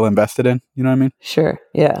well invested in. You know what I mean? Sure.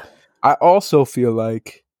 Yeah. I also feel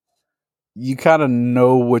like you kind of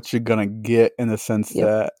know what you're going to get in the sense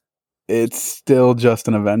that it's still just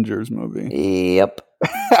an Avengers movie. Yep.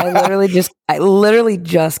 I literally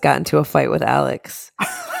just got into a fight with Alex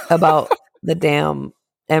about the damn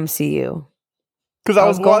MCU. Because I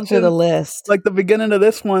was going watching through the list. Like the beginning of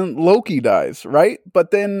this one, Loki dies, right? But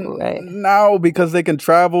then now, because they can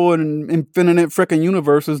travel in infinite freaking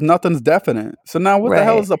universes, nothing's definite. So now what the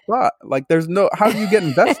hell is the plot? Like, there's no, how do you get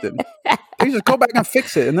invested? You just go back and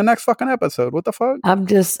fix it in the next fucking episode. What the fuck? I'm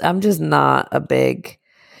just not a big,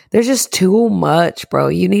 there's just too much, bro.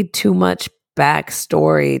 You need too much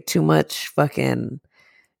backstory, too much fucking,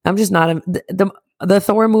 I'm just not, the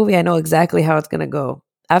Thor movie, I know exactly how it's going to go.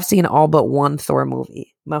 I've seen all but one Thor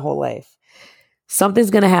movie my whole life.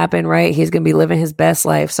 Something's going to happen, right? He's going to be living his best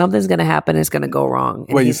life. Something's going to happen. It's going to go wrong.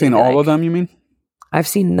 Wait, you've seen all of them, you mean? I've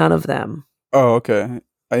seen none of them. Oh, okay.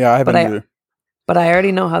 Yeah, I haven't either. but I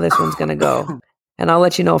already know how this one's going to go. And I'll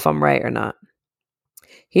let you know if I'm right or not.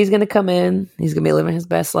 He's going to come in. He's going to be living his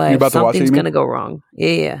best life. Something's going to go wrong.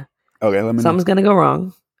 Yeah. Okay, let me know. Something's going to go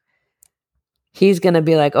wrong. He's going to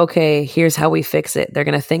be like, okay, here's how we fix it. They're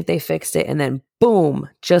going to think they fixed it. And then boom,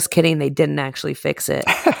 just kidding. They didn't actually fix it.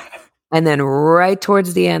 And then right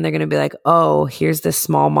towards the end, they're going to be like, oh, here's this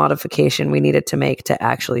small modification we needed to make to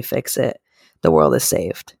actually fix it. The world is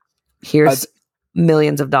saved. Here's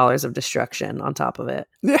millions of dollars of destruction on top of it.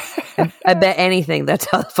 I bet anything. That's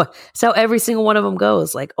how every single one of them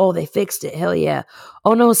goes. Like, oh, they fixed it. Hell yeah.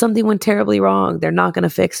 Oh no, something went terribly wrong. They're not going to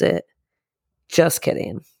fix it. Just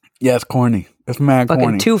kidding. Yeah, it's corny. It's mad fucking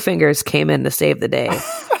corny. Two Fingers came in to save the day.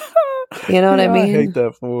 You know what I mean? I hate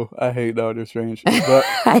that fool. I hate Doctor Strange.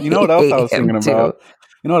 But you know what else I was thinking about?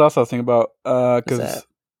 You know what else I was thinking about? Because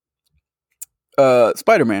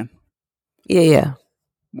Spider-Man. Yeah.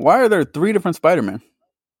 Why are there 3 different Spider-Man?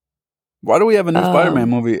 Why do we have a new Spider-Man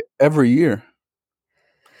movie every year?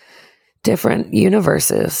 Different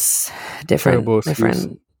universes. Different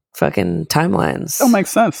fucking timelines. That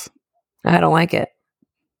makes sense. I don't like it.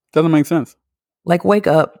 Doesn't make sense. Like, wake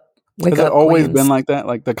up. Has it always been like that?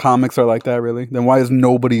 Like, the comics are like that, really? Then why has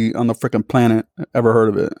nobody on the freaking planet ever heard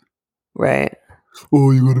of it? Right.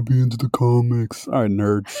 Oh, you gotta be into the comics. All right,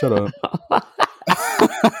 nerd, shut up.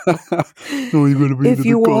 No, you gotta be if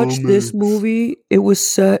you watch this movie, it was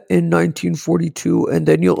set in 1942, and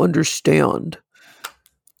then you'll understand.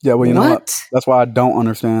 Yeah, well, you know what? That's why I don't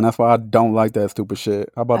understand. That's why I don't like that stupid shit.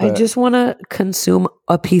 How about that? I just want to consume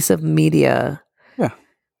a piece of media. Yeah.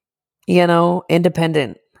 You know,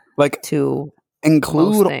 independent. Like, to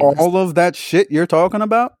include all of that shit you're talking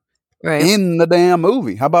about in the damn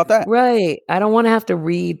movie. How about that? Right. I don't want to have to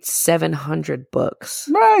read 700 books.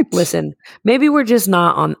 Right. Listen, maybe we're just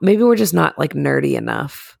not like nerdy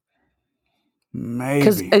enough.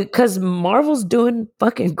 Maybe. Because Marvel's doing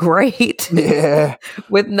fucking great. Yeah.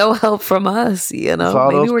 With no help from us, you know?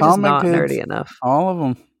 Maybe we're just not nerdy enough. All of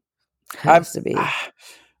them. Has to be.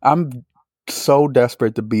 I'm so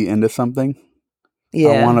desperate to be into something.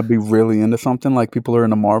 Yeah. I want to be really into something like people are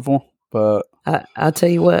into Marvel, but I'll tell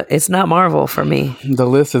you what, it's not Marvel for me. The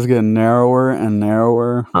list is getting narrower and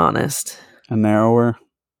narrower. Honest. And narrower.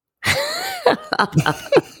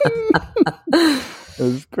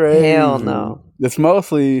 It's crazy. Hell no. It's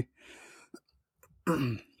mostly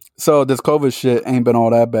so this COVID shit ain't been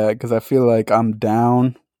all that bad because I feel like I'm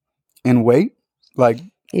down in weight. Like,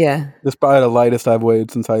 yeah, this is probably the lightest I've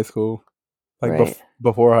weighed since high school. Like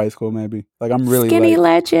before high school, maybe. Like, I'm really skinny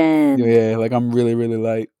light. Legend. Yeah, like I'm really, really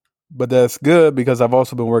light. But that's good because I've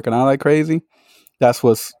also been working out like crazy. That's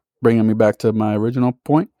what's bringing me back to my original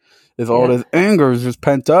point. Is all this anger is just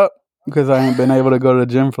pent up because I ain't been able to go to the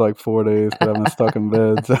gym for like 4 days because I've been stuck in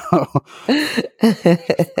bed. So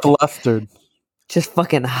flustered. Just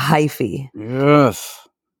fucking hyphy. Yes.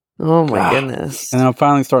 Oh my goodness. And I'm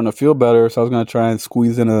finally starting to feel better, so I was gonna try and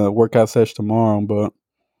squeeze in a workout session tomorrow, but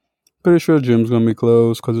pretty sure the gym's gonna be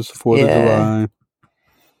closed because it's the 4th of July.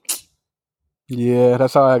 Yeah,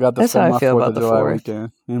 that's how I got to spend my 4th of July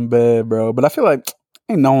weekend. In bed, bro. But I feel like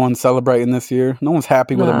ain't no one celebrating this year. No one's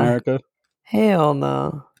happy with America. Hell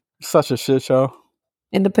no. Such a shit show.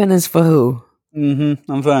 Independence for who?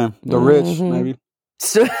 Mm-hmm. I'm saying. The rich, maybe.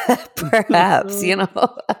 Perhaps, you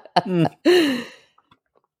know.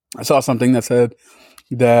 I saw something that said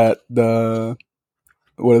that the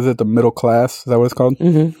middle class, is that what it's called?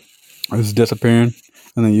 Mm-hmm. It's disappearing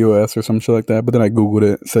in the U.S. or some shit like that. But then I Googled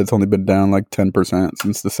it. It said it's only been down like 10%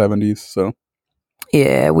 since the 70s. So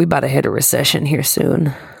yeah, we about to hit a recession here soon.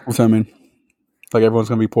 What's that mean? Like everyone's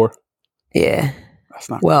going to be poor? Yeah. That's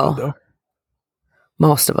not good, though.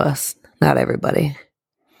 Most of us. Not everybody.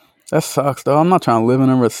 That sucks, though. I'm not trying to live in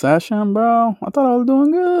a recession, bro. I thought I was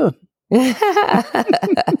doing good.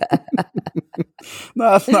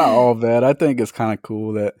 No, it's not all bad. I think it's kind of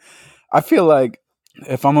cool that I feel like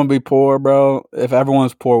if I'm gonna be poor, bro, if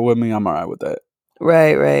everyone's poor with me, I'm all right with that.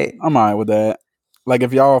 Right. I'm all right with that. Like,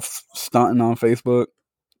 if y'all stunting on Facebook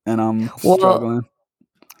and I'm struggling.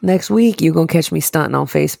 Next week, you're gonna catch me stunting on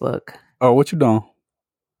Facebook. Oh, what you doing?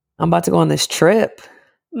 I'm about to go on this trip.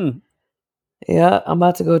 Yeah, I'm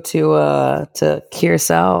about to go to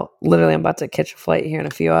Curacao. Literally, I'm about to catch a flight here in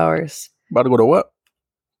a few hours. About to go to what?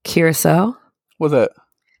 Curacao. What's that?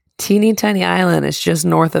 Teeny tiny island. It's just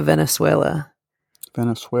north of Venezuela.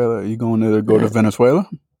 Venezuela. You going there to go to Venezuela?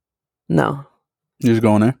 No. You just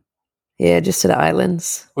going there? Yeah, just to the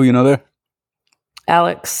islands. Oh, you know there?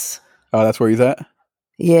 Alex. Oh, that's where he's at?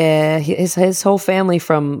 Yeah, his whole family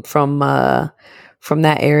from that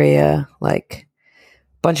area, like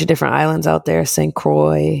bunch of different islands out there, St.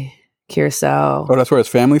 Croix, Curacao. Oh, that's where his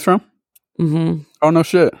family's from? Mm-hmm. Oh, no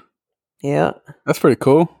shit. Yeah. That's pretty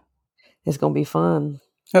cool. It's going to be fun.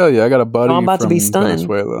 Hell yeah. I got a buddy I'm about to from be stunned.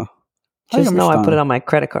 Venezuela. Just know I put it on my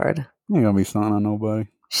credit card. You ain't gonna be stunting on nobody.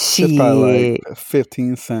 Shit. It's probably like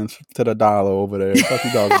 15 cents to the dollar over there. What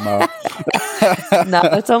you talking about?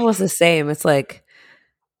 No, it's almost the same. It's like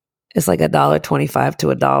 $1.25 to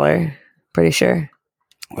 $1. Pretty sure.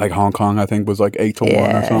 Like Hong Kong, I think, was like 8 to 1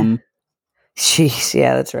 or something. Jeez,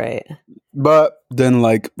 yeah, that's right. But then,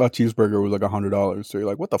 like, a cheeseburger was like $100. So you're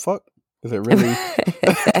like, what the fuck? Is it really?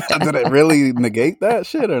 Did it really negate that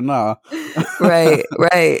shit or nah? Right.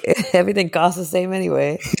 Everything costs the same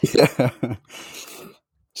anyway. Yeah.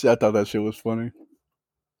 I thought that shit was funny.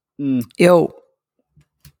 Yo.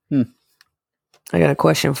 I got a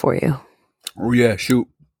question for you. Oh, yeah, shoot.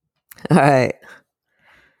 All right.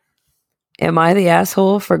 Am I the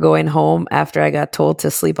asshole for going home after I got told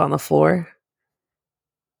to sleep on the floor?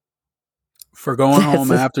 For going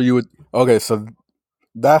home after you would... Okay, so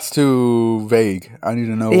that's too vague. I need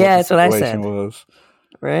to know yeah, what the situation was.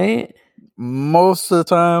 Right? Most of the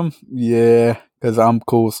time, yeah, because I'm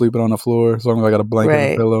cool sleeping on the floor as long as I got a blanket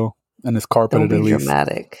and a pillow and it's carpeted. Don't be at least.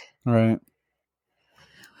 Dramatic. Right.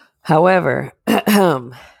 However,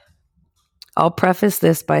 I'll preface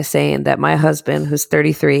this by saying that my husband, who's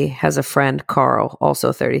 33, has a friend, Carl,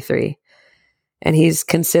 also 33, and he's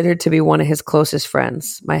considered to be one of his closest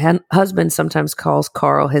friends. My husband sometimes calls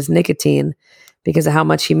Carl his nicotine because of how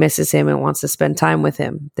much he misses him and wants to spend time with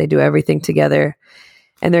him. They do everything together,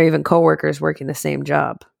 and they're even coworkers working the same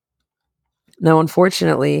job. Now,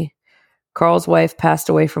 unfortunately, Carl's wife passed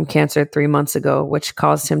away from cancer 3 months ago, which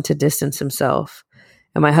caused him to distance himself,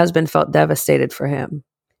 and my husband felt devastated for him.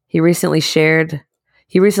 He recently started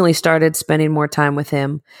spending more time with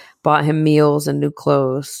him, bought him meals and new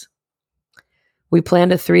clothes. We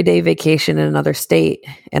planned a 3-day vacation in another state,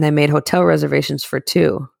 and I made hotel reservations for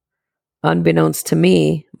 2. Unbeknownst to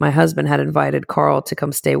me, my husband had invited Carl to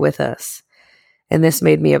come stay with us. And this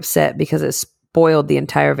made me upset because it spoiled the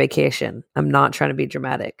entire vacation. I'm not trying to be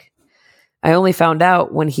dramatic. I only found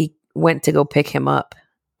out when he went to go pick him up.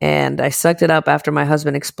 And I sucked it up after my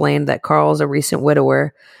husband explained that Carl's a recent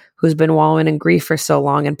widower who's been wallowing in grief for so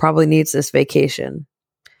long and probably needs this vacation.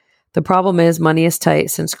 The problem is money is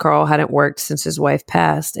tight since Carl hadn't worked since his wife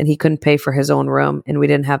passed and he couldn't pay for his own room and we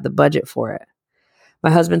didn't have the budget for it. My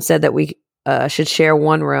husband said that we should share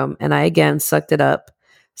one room, and I again sucked it up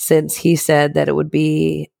since he said that we'd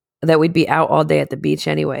be out all day at the beach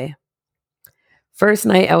anyway. First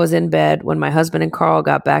night I was in bed when my husband and Carl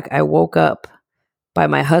got back. I woke up by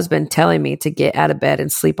my husband telling me to get out of bed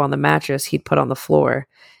and sleep on the mattress he'd put on the floor,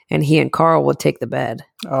 and he and Carl would take the bed.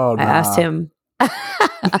 Oh, nah. I asked him.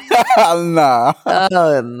 Nah.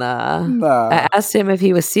 Oh, nah. I asked him if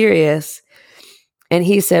he was serious, and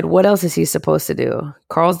he said, what else is he supposed to do?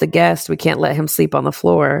 Carl's the guest. We can't let him sleep on the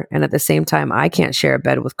floor, and at the same time, I can't share a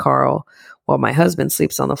bed with Carl while my husband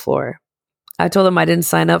sleeps on the floor. I told him I didn't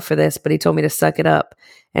sign up for this, but he told me to suck it up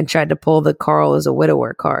and tried to pull the Carl is a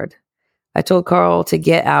widower card. I told Carl to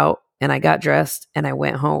get out, and I got dressed and I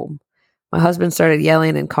went home. My husband started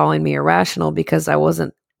yelling and calling me irrational because I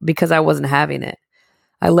wasn't having it.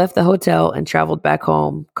 I left the hotel and traveled back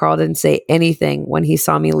home. Carl didn't say anything when he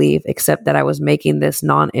saw me leave, except that I was making this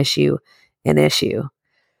non-issue an issue.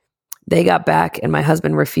 They got back and my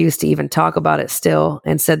husband refused to even talk about it still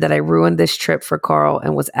and said that I ruined this trip for Carl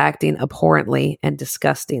and was acting abhorrently and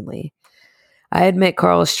disgustingly. I admit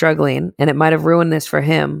Carl is struggling and it might have ruined this for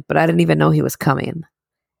him, but I didn't even know he was coming.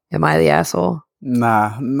 Am I the asshole?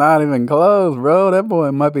 Nah, not even close, bro. That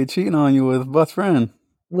boy might be cheating on you with his best friend.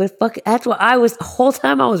 That's what I was, the whole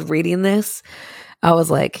time I was reading this, I was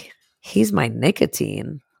like, he's my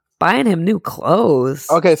nicotine. Buying him new clothes.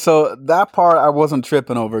 Okay, so that part I wasn't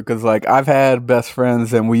tripping over because, like, I've had best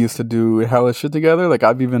friends and we used to do hella shit together. Like,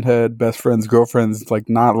 I've even had best friends, girlfriends, like,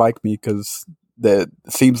 not like me because it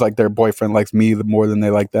seems like their boyfriend likes me more than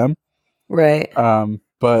they like them. Right.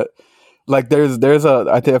 But, like, I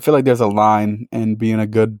feel like there's a line in being a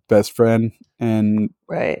good best friend and,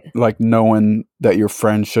 right, like, knowing that your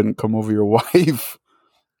friend shouldn't come over your wife.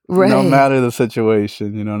 Right. No matter the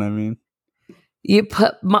situation, you know what I mean?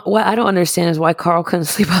 What I don't understand is why Carl couldn't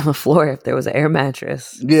sleep on the floor if there was an air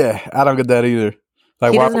mattress. Yeah, I don't get that either.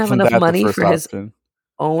 Like, he why doesn't have enough money for his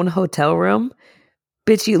own hotel room.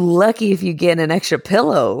 Bitch, you lucky if you get an extra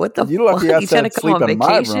pillow. What the fuck? You lucky I said sleep in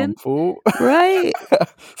my room, fool. Right?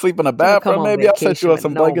 Sleep in a bathroom. Maybe I'll set you up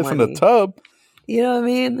some blankets in the tub. You know what I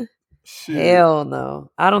mean? Shit. Hell no.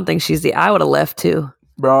 I don't think I would have left too.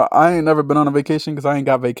 Bro, I ain't never been on a vacation because I ain't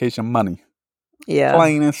got vacation money. Yeah.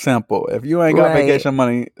 Plain and simple. If you ain't got vacation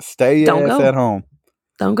money, stay your ass at home.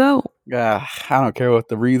 Don't go. I don't care what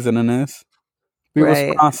the reasoning is. Be Right.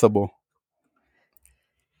 responsible.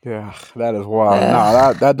 Yeah, that is wild.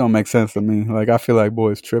 Nah, that don't make sense to me. Like, I feel like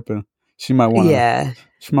boy's tripping. She might want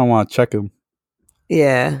to check him.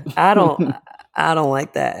 Yeah. I don't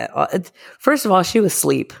like that at all. First of all, she was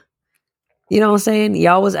asleep. You know what I'm saying?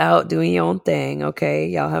 Y'all was out doing your own thing, okay?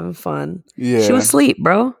 Y'all having fun. Yeah. She was asleep,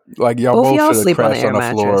 bro. Like, y'all both should have crashed on the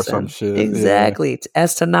floor or some shit. Exactly. Yeah.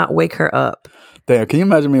 As to not wake her up. Damn, can you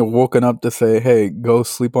imagine me woken up to say, hey, go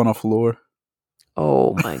sleep on the floor?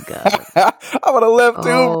 Oh, my God. I would have left too.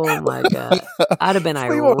 Oh, my God. I'd have been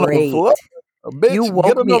irate. Bitch, you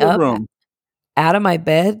woke me up out of my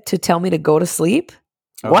bed to tell me to go to sleep?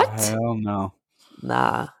 What? Hell no.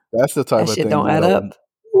 Nah. That's the type of shit thing. Don't add up.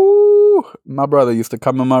 Ooh, my brother used to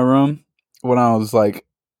come in my room when I was like,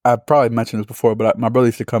 I probably mentioned this before, but my brother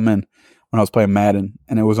used to come in when I was playing Madden,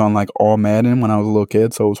 and it was on like all Madden when I was a little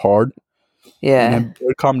kid, so it was hard. Yeah. And then it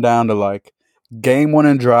would come down to like game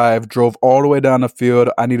winning drive, drove all the way down the field.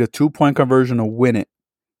 I need a 2-point conversion to win it,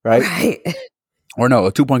 right? Or no,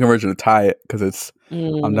 a 2-point conversion to tie it because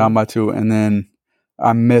I'm down by 2, and then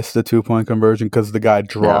I missed the 2-point conversion because the guy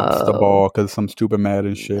drops the ball because some stupid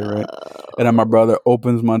Madden shit, right? And then my brother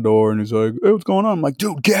opens my door and he's like, hey, what's going on? I'm like,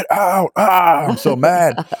 dude, get out. I'm so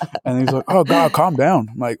mad. And he's like, oh, God, calm down.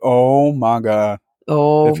 I'm like, oh, my God.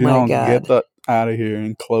 Oh, if you don't get out of here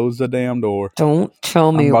and close the damn door. Don't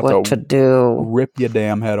tell me what to do. Rip your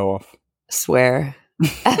damn head off. Swear.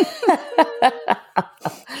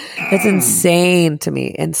 That's insane to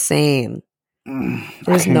me. Insane.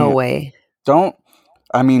 There's no way.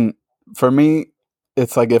 I mean, for me,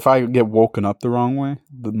 it's like if I get woken up the wrong way,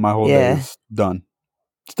 my whole day is done.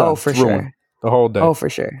 It's done. Oh, for sure. The whole day. Oh, for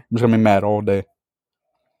sure. I'm just going to be mad all day.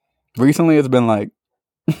 Recently, it's been like,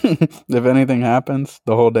 if anything happens,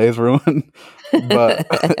 the whole day's ruined. But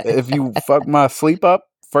if you fuck my sleep up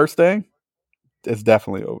first thing, it's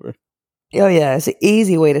definitely over. Oh, yeah. It's an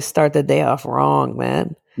easy way to start the day off wrong,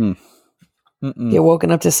 man. You're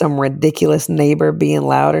woken up to some ridiculous neighbor being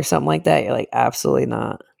loud or something like that. You're like, absolutely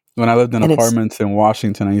not. When I lived in apartments in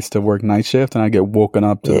Washington, I used to work night shift, and I get woken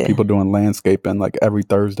up to people doing landscaping like every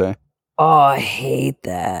Thursday. Oh, I hate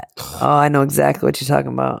that. Oh, I know exactly what you're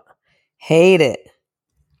talking about. Hate it.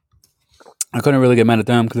 I couldn't really get mad at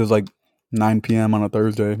them because it was like 9 p.m. on a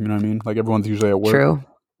Thursday. You know what I mean? Like everyone's usually at work. True.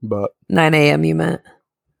 But 9 a.m. you meant?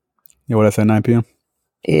 Yeah, what I said, 9 p.m.?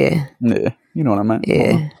 Yeah. Yeah, you know what I meant.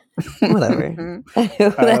 Yeah. Whatever. Who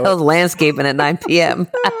the hell's landscaping at 9 p.m.?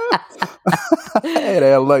 Hey, they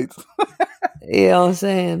have lights. You know what I'm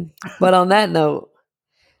saying? But on that note,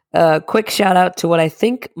 quick shout out to what I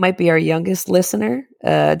think might be our youngest listener.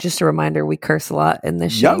 Just a reminder, we curse a lot in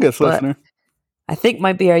this show. Youngest listener? I think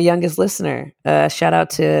might be our youngest listener. Shout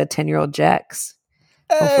out to 10-year-old Jax.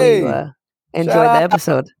 Hey, hopefully you enjoyed the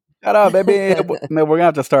episode. Shout out, baby. Man, we're going to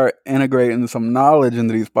have to start integrating some knowledge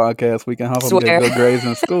into these podcasts. We can help them get good grades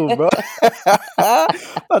in school, bro.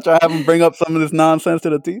 I'll try to have them bring up some of this nonsense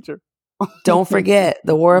to the teacher. Don't forget,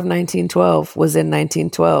 the War of 1912 was in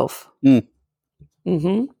 1912.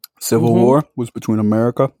 Civil War was between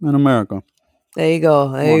America and America. There you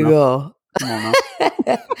go. There you go. Come on now.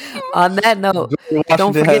 On that note,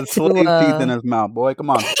 don't forget to slave teeth in his mouth, boy. Come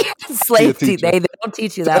on, slave teeth. They don't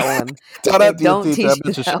teach you that one. Tell that to your teacher. That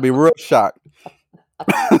bitch should be real shocked.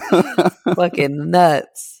 Fucking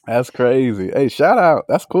nuts. That's crazy. Hey, shout out.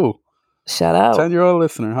 That's cool. Shout out. 10-year-old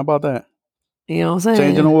listener. How about that? You know what I'm saying?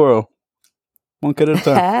 Changing the world. One kid at a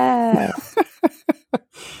time.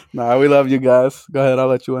 Nah, we love you guys. Go ahead. I'll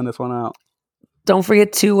let you end this one out. Don't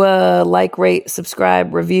forget to like, rate,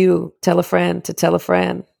 subscribe, review, tell a friend to tell a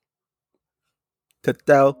friend. To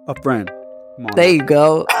tell a friend. There you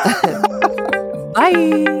go.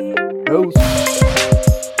 Bye. Peace.